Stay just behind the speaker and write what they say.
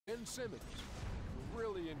Ben Simmons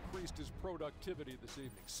really increased his productivity this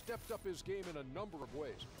evening, stepped up his game in a number of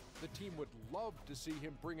ways. The team would love to see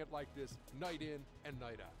him bring it like this night in and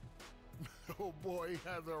night out. Oh boy, he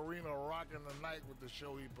had the arena rocking the night with the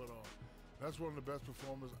show he put on. That's one of the best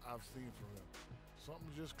performances I've seen from him.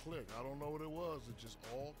 Something just clicked. I don't know what it was. It just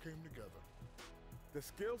all came together. The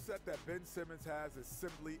skill set that Ben Simmons has is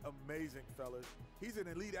simply amazing, fellas. He's an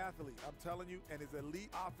elite athlete, I'm telling you, and is an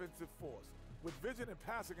elite offensive force. With vision and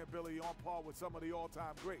passing ability on par with some of the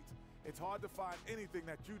all-time greats, it's hard to find anything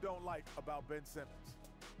that you don't like about Ben Simmons.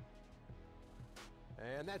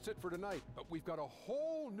 And that's it for tonight, but we've got a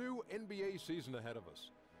whole new NBA season ahead of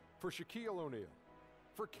us. For Shaquille O'Neal,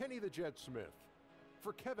 for Kenny the Jet Smith,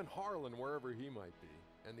 for Kevin Harlan, wherever he might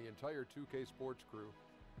be, and the entire 2K Sports crew,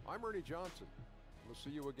 I'm Ernie Johnson. We'll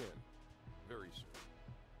see you again very soon.